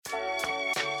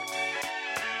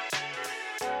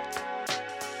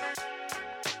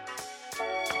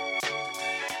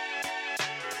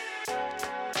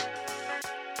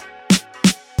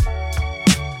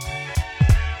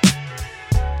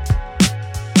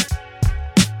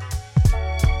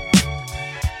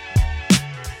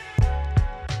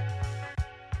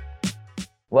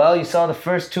Well, you saw the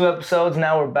first 2 episodes.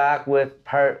 Now we're back with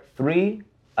part 3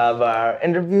 of our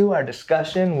interview, our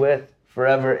discussion with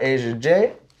Forever Asia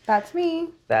J. That's me.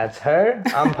 That's her.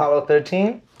 I'm Paulo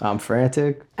 13. I'm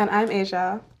Frantic. And I'm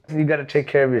Asia. You got to take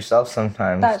care of yourself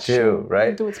sometimes That's too, true.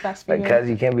 right? Do what's best for you. Because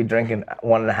you can't be drinking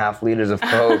 1.5 liters of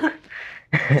Coke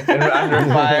in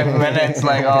under 5 minutes,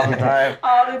 like all the time.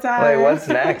 All the time. Like, what's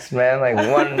next, man? Like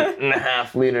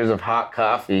 1.5 liters of hot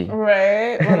coffee.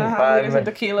 Right. 1.5 liters of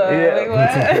tequila. Yeah. Like,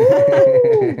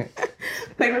 what?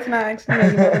 Like, what's next? You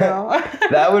never know.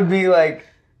 That would be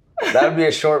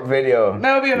a short video.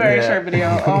 That would be a very short video.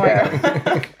 Oh my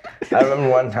God. I remember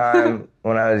one time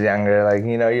when I was younger, like,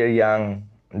 you know, you're young,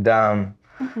 dumb,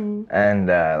 and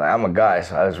I'm a guy,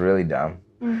 so I was really dumb,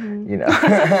 you know.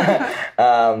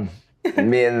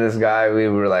 Me and this guy, we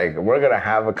were like, we're going to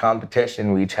have a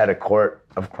competition. We each had a quart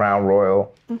of Crown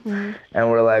Royal, and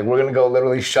we're like, we're going to go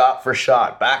literally shot for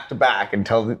shot, back to back,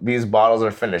 until these bottles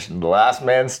are finished. And the last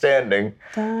man standing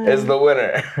is the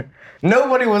winner.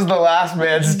 Nobody was the last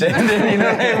man standing, you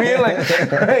know what I mean?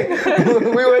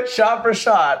 Like we went shot for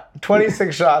shot,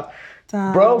 26 shots.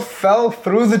 Bro fell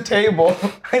through the table.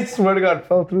 I swear to God,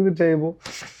 fell through the table.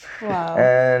 Wow.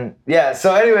 And yeah,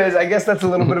 so anyways, I guess that's a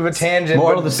little bit of a tangent.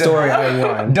 Moral of the story,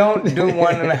 don't do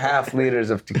 1.5 liters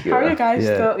of tequila. How are you guys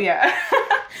still? Yeah.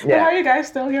 But how are you guys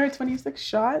still here at 26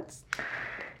 shots?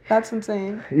 That's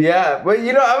insane. Yeah, but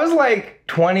you know, I was like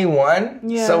 21.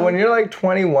 Yeah. So when you're like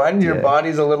 21, your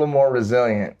body's a little more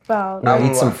resilient. Well,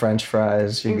 Eat some French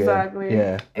fries. You're exactly. Good.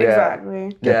 Yeah.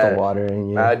 Exactly. Get the water in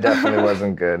you. I definitely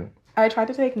wasn't good. I tried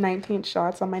to take 19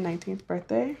 shots on my 19th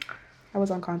birthday. I was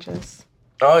unconscious.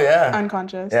 Oh yeah.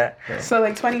 Unconscious. Yeah. So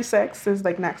like 26 is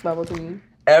like next level to me.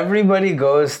 Everybody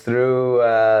goes through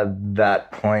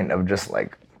that point of just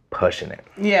like pushing it.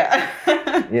 Yeah.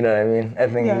 You know what I mean? I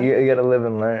think you gotta live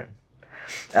and learn.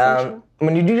 Sure.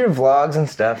 When you do your vlogs and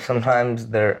stuff, sometimes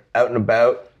they're out and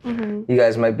about. You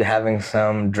guys might be having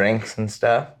some drinks and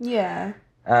stuff. Yeah.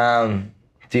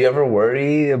 Do you ever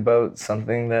worry about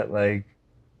something that like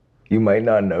you might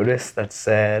not notice that's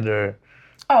sad, or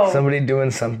somebody doing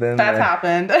something? That's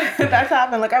happened. That's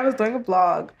happened. Like I was doing a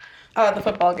vlog, the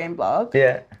football game vlog.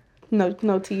 Yeah.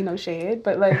 No tea, no shade.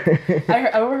 But like,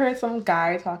 I overheard some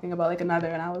guy talking about like another,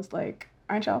 and I was like,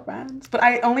 "Aren't y'all friends?" But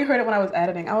I only heard it when I was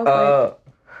editing. I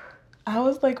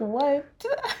was like, "What?"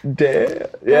 Damn.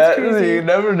 Yeah. crazy. You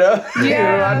never know.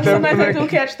 Yeah. Sometimes I do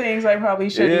catch things I probably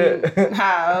shouldn't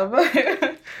have.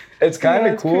 It's kind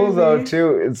of it's cool crazy. though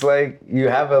too. It's like you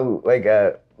have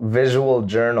a visual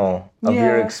journal of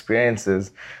your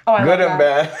experiences, I good love and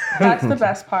that. bad. That's the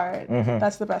best part.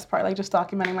 That's the best part. Like just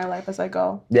documenting my life as I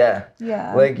go. Yeah.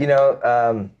 Yeah. Like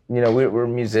we're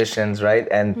musicians, right?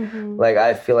 And like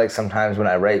I feel like sometimes when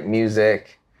I write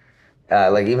music,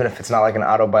 like even if it's not like an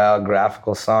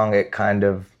autobiographical song, it kind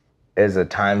of is a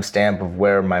timestamp of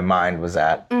where my mind was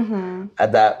at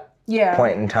that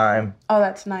point in time. Oh,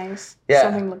 that's nice. Yeah.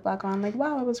 Something to look back on, like,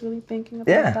 wow, I was really thinking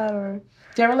about that. Or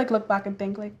do you ever like look back and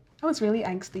think like, I was really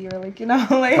angsty, or like, you know,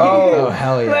 like. Oh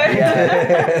hell yeah. Like,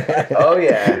 Yeah. Oh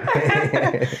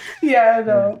yeah. yeah,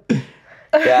 no.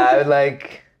 Yeah, I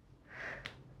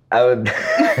would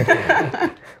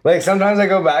like sometimes I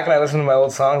go back and I listen to my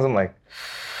old songs. I'm like,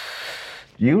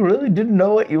 you really didn't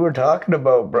know what you were talking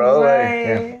about, bro.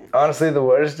 Right. Like, honestly, the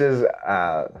worst is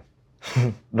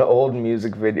the old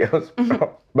music videos,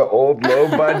 bro. The old low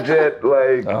budget,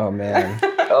 like. Oh man.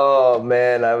 Oh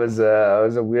man, I was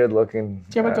a weird looking.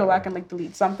 Do you ever go back and like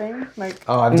delete something? Like.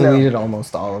 Oh, I've deleted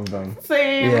almost all of them.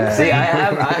 Same. Yeah. See, I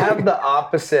have the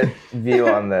opposite view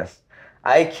on this.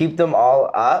 I keep them all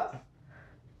up,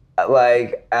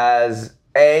 like as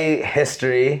A,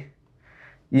 history,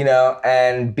 you know,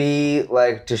 and B,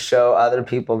 like to show other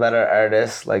people that are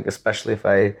artists, like especially if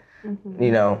I,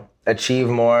 you know, achieve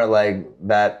more, like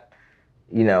that,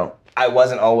 you know, I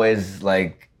wasn't always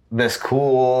like this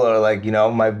cool, or like, you know,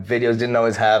 my videos didn't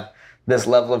always have this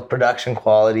level of production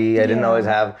quality. I didn't always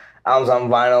have albums on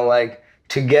vinyl. Like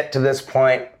to get to this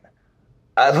point,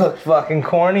 I look fucking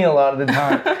corny a lot of the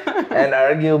time, and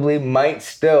arguably might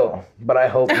still, but I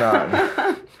hope not.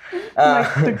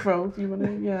 Like the growth, you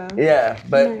wanna, Yeah,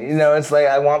 but you know, it's like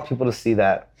I want people to see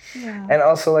that, and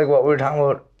also like what we were talking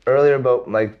about earlier about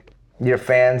like your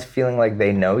fans feeling like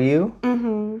they know you,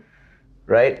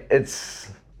 right? It's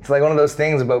like one of those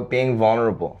things about being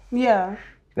vulnerable. Yeah. You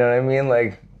know what I mean?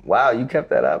 Like, wow, you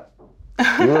kept that up.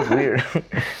 You look weird.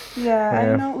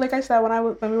 I know. Like I said,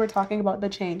 when we were talking about the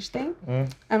change thing,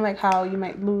 and like how you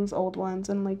might lose old ones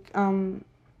and like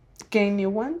gain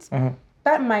new ones.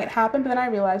 that might happen, but then I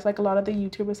realized like a lot of the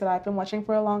YouTubers that I've been watching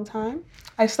for a long time,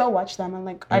 I still watch them, and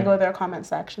like I go to their comment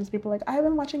sections. People are like, I've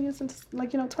been watching you since like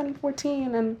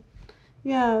 2014, and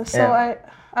yeah. So I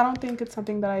don't think it's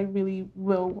something that I really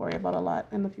will worry about a lot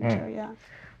in the future. Yeah.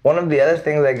 One of the other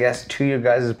things, I guess, to your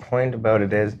guys' point about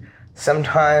it is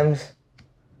sometimes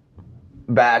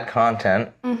bad content,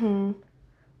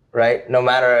 right? No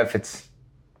matter if it's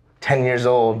 10 years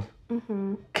old,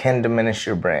 can diminish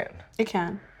your brand. It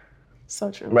can. So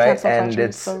true. Right? Cancel And culture is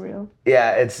it's so real.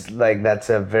 Yeah, it's like that's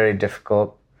a very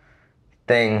difficult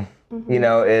thing,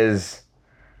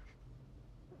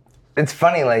 it's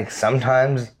funny, like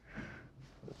sometimes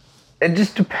it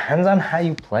just depends on how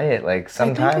you play it. Like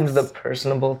sometimes the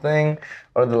personable thing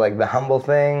or the humble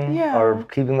thing or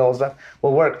keeping the old stuff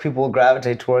will work. People will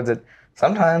gravitate towards it.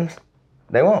 Sometimes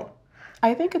they won't.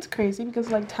 I think it's crazy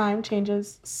because like time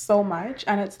changes so much,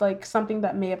 and it's like something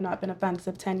that may have not been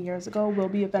offensive 10 years ago will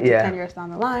be offensive 10 years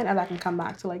down the line, and that can come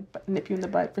back to like nip you in the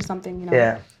butt for something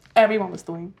everyone was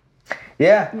doing.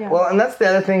 Yeah. Well, and that's the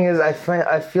other thing is I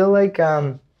feel like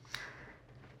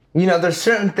there's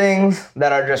certain things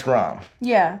that are just wrong.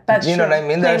 Yeah, that's true. You know what I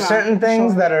mean? There are certain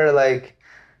things that are like,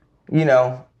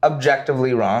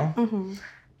 objectively wrong,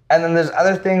 and then there's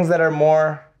other things that are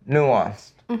more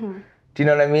nuanced. Do you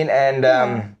know what I mean?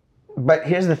 And but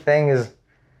here's the thing is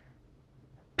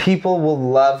people will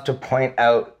love to point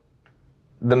out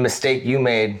the mistake you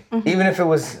made, even if it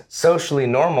was socially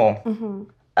normal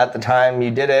at the time you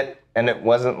did it and it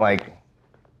wasn't like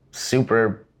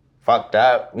super fucked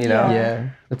up, Yeah.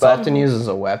 It's often used as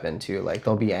a weapon too. Like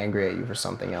they'll be angry at you for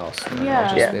something else. And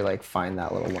they'll just be like, find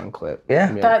that little one clip.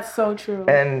 Yeah. That's so true.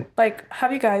 And like,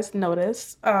 have you guys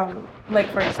noticed,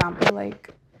 like for example,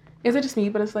 like, is it just me,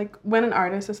 but it's like when an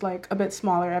artist is like a bit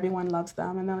smaller, everyone loves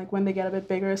them. And then like when they get a bit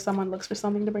bigger, someone looks for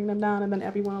something to bring them down, and then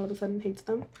everyone all of a sudden hates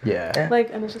them. Yeah. Like,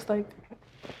 and it's just like,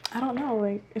 I don't know,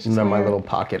 like it's just not my little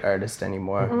pocket artist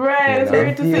anymore. Right, it's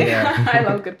weird to see. I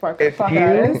love good pocket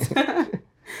artists.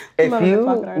 If you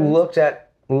looked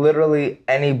at literally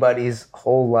anybody's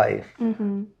whole life,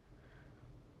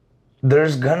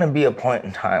 there's gonna be a point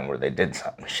in time where they did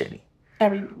something shitty.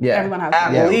 Everyone has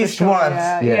at least once.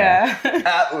 Yeah.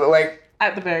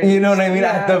 At the very least. You know what I mean?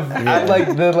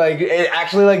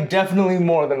 Actually like definitely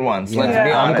more than once. Let's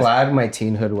be honest. I'm glad my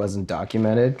teenhood wasn't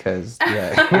documented because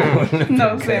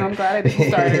No, same. I'm glad I didn't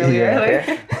start earlier.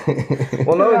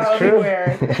 Well, no, it's true.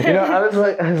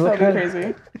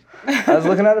 I was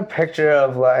looking at a picture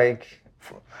of like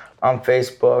on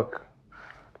Facebook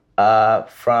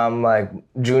from like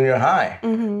junior high.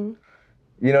 You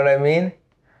know what I mean?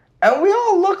 And we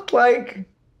all looked like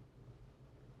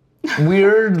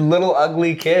weird little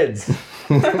ugly kids.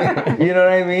 You know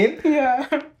what I mean? Yeah.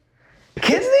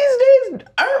 Kids these days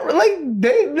aren't like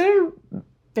they're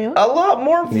a lot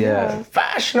more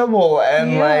fashionable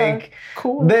and like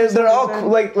cool. They're all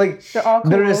like they're all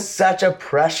cool. There is such a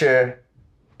pressure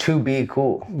to be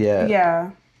cool. Yeah.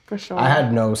 Yeah. For sure. I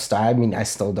had no style. I mean, I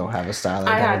still don't have a style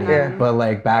identity. But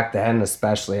like back then,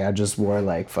 especially, I just wore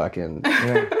like fucking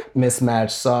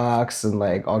mismatched socks and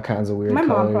like all kinds of weird colors.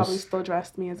 My mom probably still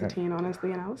dressed me as a teen,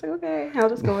 honestly, and I was like, okay, I'll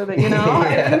just go with it.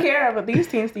 I didn't care. But these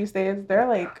teens these days,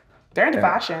 they're into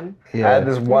fashion. Yeah. I had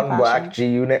this one black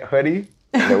G-Unit hoodie.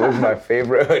 That was my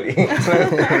favorite hoodie.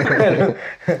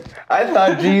 I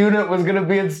thought G-Unit was gonna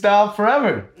be in style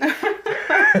forever.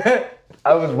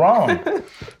 I was wrong.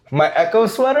 My Echo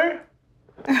sweater?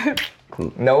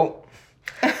 Nope.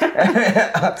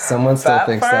 Someone still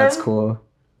thinks that's cool.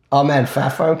 Oh man, Fat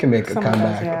Farm can make a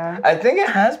comeback. Yeah. I think it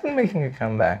has been making a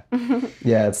comeback.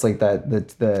 Yeah, it's like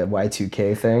the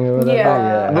Y2K thing or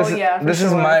whatever. This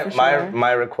is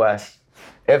my request.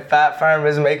 If Fat Farm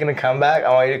is making a comeback,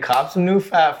 I want you to cop some new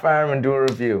Fat Farm and do a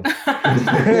review. Or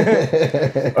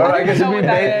I guess it'd be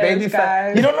Baby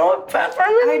Fat. You don't know what Fat Farm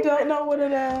is? I don't know what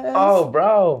it is. Oh,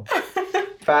 bro.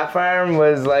 Fat Farm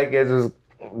was like, it was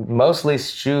mostly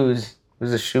shoes. It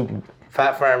was a shoe.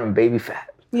 Fat Farm and Baby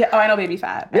Fat. Yeah, I know Baby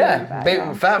Fat.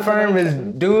 Fat Farm is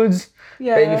dudes.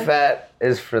 Yeah. Baby Fat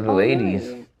is for the ladies.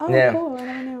 Really? Oh, cool. I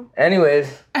never knew.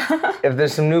 Anyways, if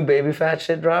there's some new Baby Fat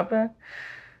shit dropping,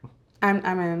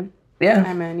 I'm in. Yeah.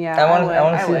 I'm in, yeah. I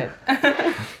want to see it.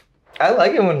 I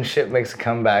like it when shit makes a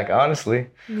comeback, honestly.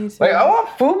 Me too. Like, I want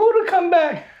FUBU to come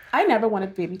back. I never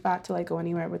wanted Baby Fat to go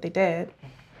anywhere, but they did.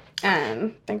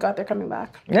 And thank God they're coming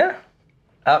back. Yeah.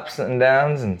 Ups and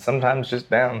downs, and sometimes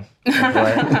just downs.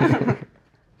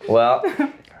 Well,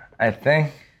 I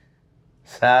think,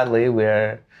 sadly,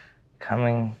 we're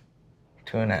coming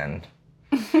to an end.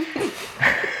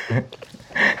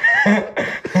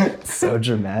 So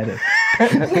dramatic.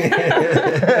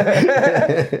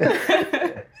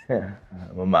 Yeah,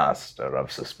 I'm a master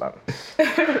of suspense.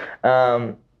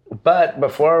 But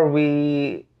before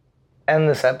we end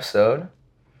this episode,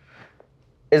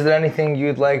 is there anything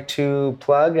you'd like to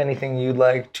plug? Anything you'd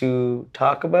like to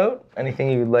talk about?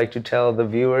 Anything you'd like to tell the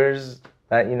viewers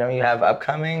that you have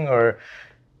upcoming, or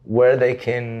where they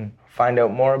can find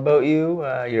out more about you,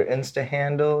 your Insta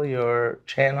handle, your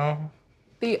channel?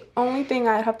 The only thing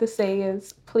I have to say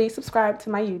is please subscribe to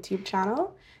my YouTube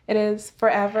channel. It is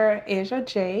Forever Asia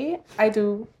J. I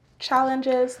do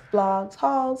challenges, vlogs,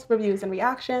 hauls, reviews, and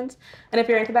reactions. And if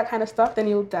you're into that kind of stuff, then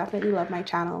you'll definitely love my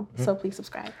channel. So please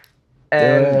subscribe.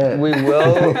 And we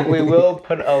will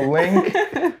put a link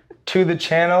to the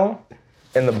channel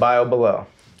in the bio below.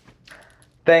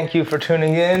 Thank you for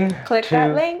tuning in. Click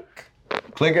that link.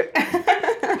 Click it.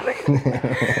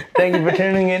 Thank you for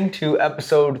tuning in to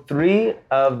episode 3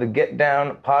 of the Get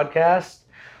Down podcast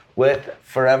with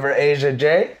Forever Asia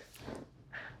J.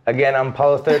 Again, I'm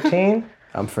Paulo13.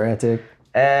 I'm Frantic.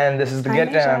 And this is the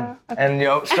Get Down. Okay.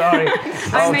 And sorry.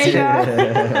 I'm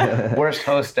Asia. Worst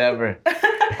host ever.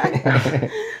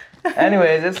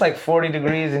 Anyways, it's like 40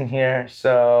 degrees in here,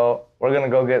 so we're gonna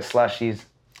go get slushies.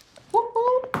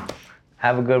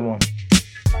 Have a good one.